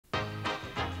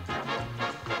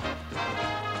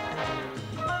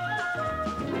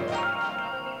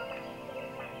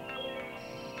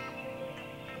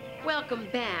welcome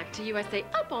back to USA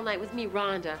Up All Night with me,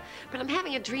 Rhonda. But I'm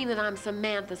having a dream that I'm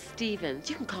Samantha Stevens.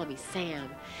 You can call me Sam.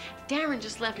 Darren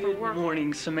just left for work. Good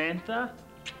morning, Samantha.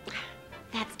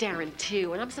 That's Darren,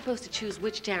 too, and I'm supposed to choose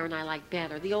which Darren I like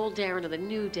better, the old Darren or the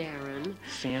new Darren.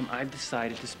 Sam, I've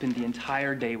decided to spend the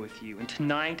entire day with you, and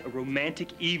tonight, a romantic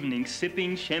evening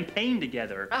sipping champagne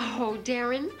together. Oh,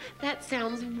 Darren, that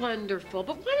sounds wonderful,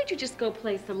 but why don't you just go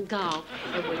play some golf?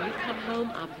 And when you come home,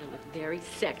 I'm gonna look very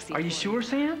sexy. Are you sure,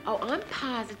 Sam? Oh, I'm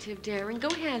positive, Darren. Go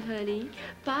ahead, honey.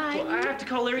 Bye. Well, I have to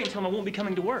call Larry and tell him I won't be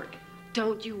coming to work.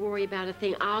 Don't you worry about a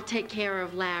thing. I'll take care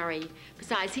of Larry.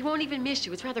 Besides, he won't even miss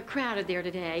you. It's rather crowded there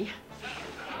today.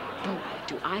 Oh,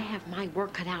 do I have my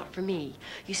work cut out for me.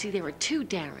 You see, there are two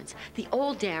Darrens, the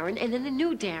old Darren and then the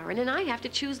new Darren, and I have to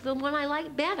choose the one I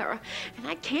like better. And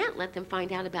I can't let them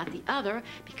find out about the other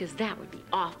because that would be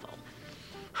awful.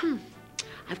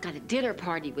 I've got a dinner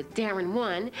party with Darren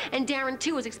 1, and Darren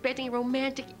 2 is expecting a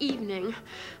romantic evening.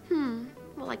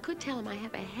 Well, I could tell him I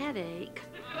have a headache.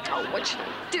 Oh, what should I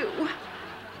do?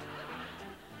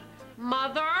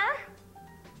 Mother?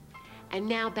 And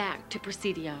now back to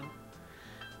Presidio.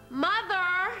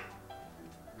 Mother!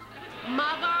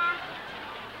 Mother!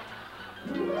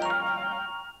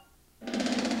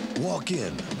 Walk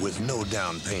in with no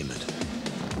down payment.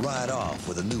 Ride off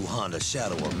with a new Honda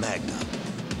Shadow or Magna.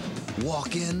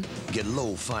 Walk in, get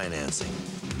low financing.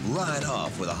 Ride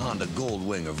off with a Honda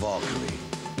Goldwing or Valkyrie.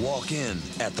 Walk in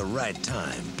at the right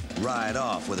time. Ride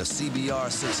off with a CBR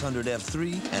 600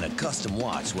 F3 and a custom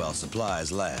watch while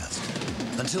supplies last.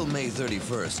 Until May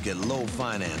 31st, get low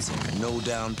financing, no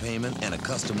down payment, and a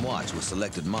custom watch with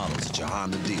selected models at your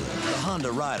Honda dealer. The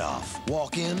Honda Ride-Off.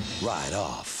 Walk in, ride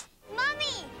off.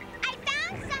 Mommy, I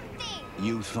found something.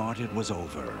 You thought it was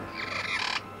over.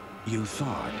 You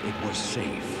thought it was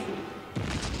safe.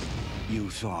 You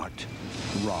thought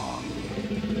wrong.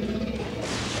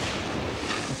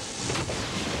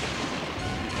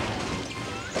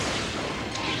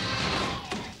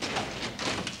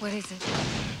 What is it?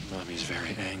 Mommy's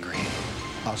very angry.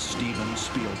 A Steven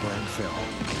Spielberg film,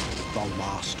 The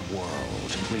Lost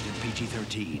World, rated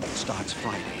PG-13, starts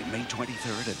Friday, May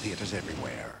 23rd at theaters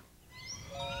everywhere.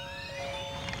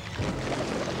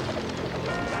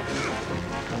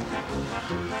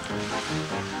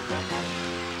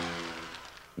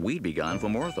 Weed Be Gone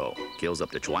from Ortho kills up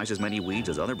to twice as many weeds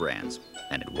as other brands,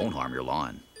 and it won't harm your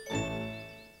lawn.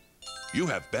 You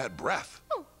have bad breath.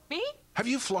 Oh, me? Have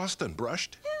you flossed and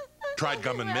brushed? Tried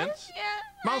gum and mints?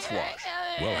 Mouthwash?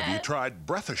 Well, have you tried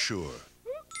Breath Assure?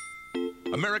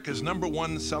 America's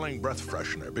 #1 selling breath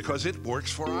freshener because it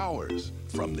works for hours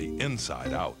from the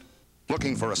inside out.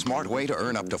 Looking for a smart way to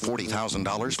earn up to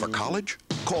 $40,000 for college?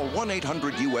 Call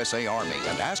 1-800-USA-ARMY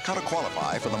and ask how to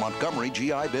qualify for the Montgomery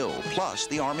GI Bill, plus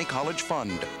the Army College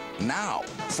Fund. Now,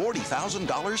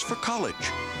 $40,000 for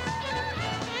college.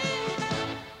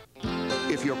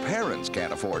 If your parents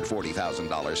can't afford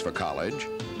 $40,000 for college,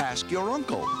 ask your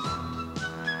uncle.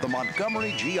 The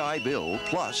Montgomery GI Bill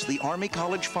plus the Army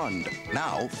College Fund.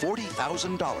 Now,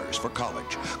 $40,000 for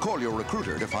college. Call your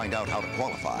recruiter to find out how to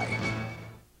qualify.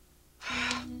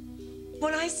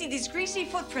 When I see these greasy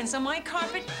footprints on my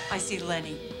carpet, I see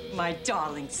Lenny, my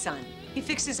darling son. He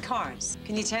fixes cars.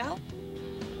 Can you tell?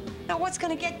 Now, what's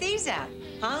gonna get these out?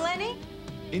 Huh, Lenny?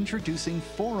 Introducing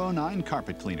 409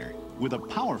 Carpet Cleaner with a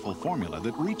powerful formula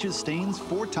that reaches stains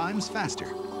 4 times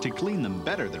faster to clean them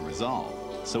better than Resolve,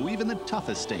 so even the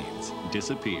toughest stains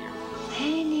disappear.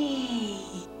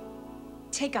 Lenny,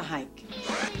 take a hike.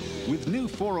 With new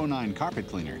 409 Carpet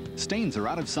Cleaner, stains are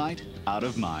out of sight, out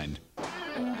of mind.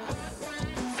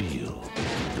 Feel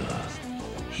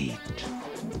the heat.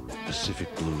 Pacific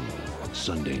Blue,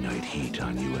 Sunday Night Heat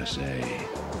on USA.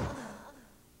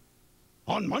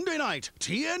 On Monday night,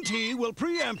 TNT will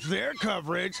preempt their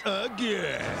coverage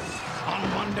again. On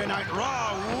Monday Night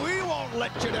Raw, we won't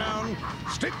let you down.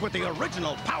 Stick with the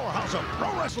original powerhouse of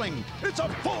pro wrestling. It's a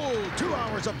full 2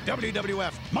 hours of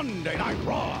WWF Monday Night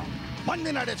Raw.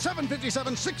 Monday night at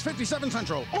 7:57, 6:57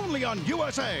 Central, only on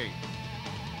USA.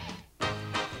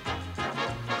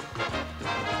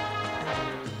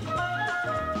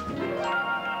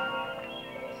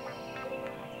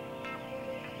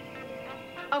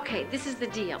 Okay, this is the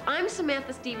deal. I'm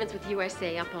Samantha Stevens with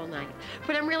USA Up All Night,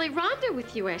 but I'm really Rhonda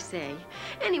with USA.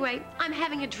 Anyway, I'm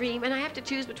having a dream, and I have to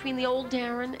choose between the old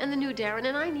Darren and the new Darren,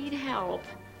 and I need help.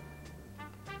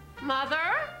 Mother?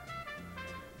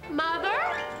 Mother?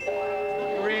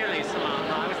 Really,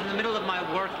 Samantha, I was in the middle of my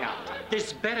workout.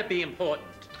 This better be important.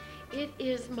 It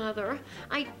is, Mother.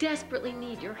 I desperately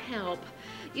need your help.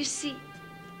 You see,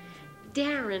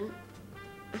 Darren...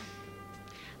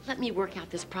 Let me work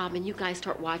out this problem and you guys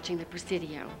start watching the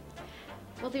Presidio.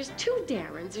 Well, there's two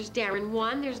Darrens. There's Darren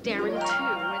 1, there's Darren 2.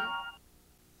 And...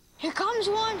 Here comes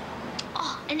one.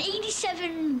 Oh, an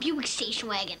 87 Buick station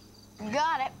wagon.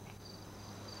 Got it.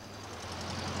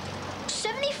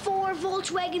 74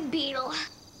 Volkswagen Beetle.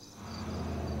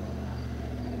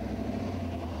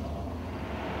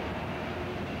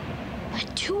 A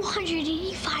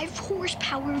 285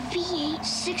 horsepower V8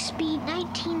 6-speed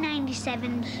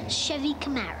 1997 Chevy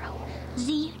Camaro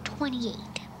Z28.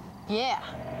 Yeah,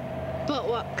 but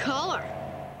what color?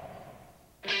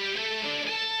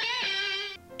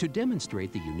 To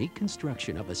demonstrate the unique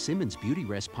construction of a Simmons Beauty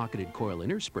Rest pocketed coil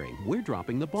inner spring, we're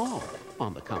dropping the ball.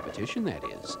 On the competition, that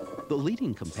is. The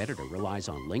leading competitor relies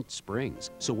on linked springs,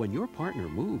 so when your partner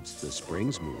moves, the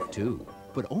springs move too.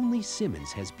 But only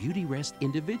Simmons has Beauty Rest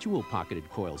individual pocketed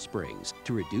coil springs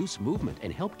to reduce movement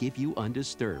and help give you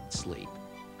undisturbed sleep.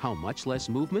 How much less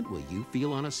movement will you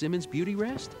feel on a Simmons Beauty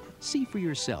Rest? See for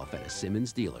yourself at a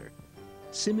Simmons dealer.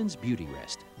 Simmons Beauty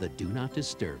Rest, the Do Not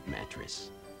Disturb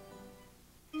mattress.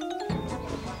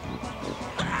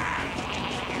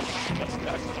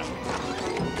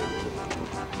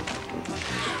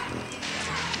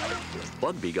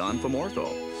 Bug Be Gone from Ortho.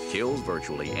 Kills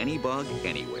virtually any bug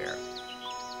anywhere.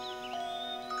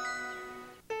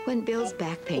 When Bill's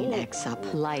back pain acts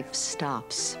up, life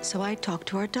stops. So I talked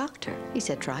to our doctor. He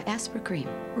said try Aspercream.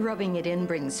 Rubbing it in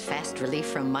brings fast relief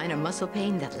from minor muscle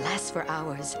pain that lasts for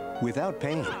hours. Without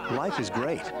pain, life is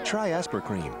great. Try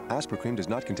Aspercream. Aspercream does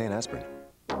not contain aspirin.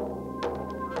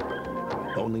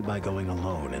 Only by going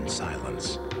alone in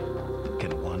silence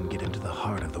can one get into the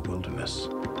heart of the wilderness.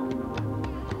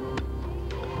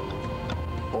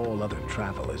 All other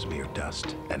travel is mere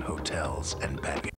dust and hotels and baggage.